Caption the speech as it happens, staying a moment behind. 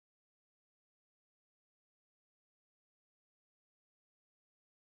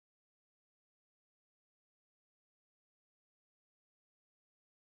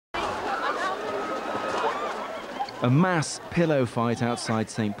A mass pillow fight outside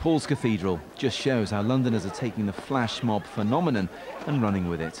St Paul's Cathedral just shows how Londoners are taking the flash mob phenomenon and running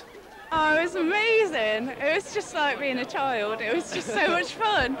with it. Oh, it was amazing. It was just like being a child. It was just so much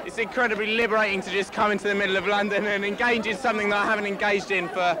fun. It's incredibly liberating to just come into the middle of London and engage in something that I haven't engaged in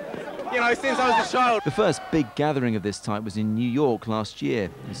for, since I was a child. The first big gathering of this type was in New York last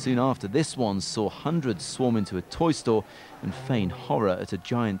year, and soon after this one saw hundreds swarm into a toy store and feign horror at a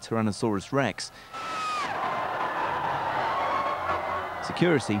giant Tyrannosaurus Rex.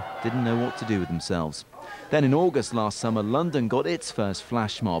 Security didn't know what to do with themselves. Then in August last summer, London got its first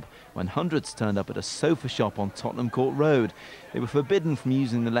flash mob when hundreds turned up at a sofa shop on Tottenham Court Road. They were forbidden from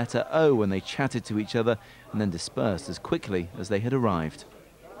using the letter O when they chatted to each other and then dispersed as quickly as they had arrived.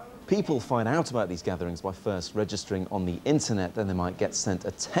 People find out about these gatherings by first registering on the internet. Then they might get sent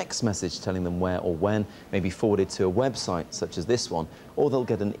a text message telling them where or when, maybe forwarded to a website such as this one, or they'll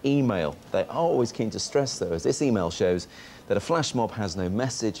get an email. They are always keen to stress, though, as this email shows, that a flash mob has no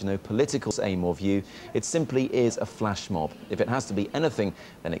message, no political aim or view. It simply is a flash mob. If it has to be anything,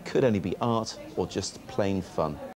 then it could only be art or just plain fun.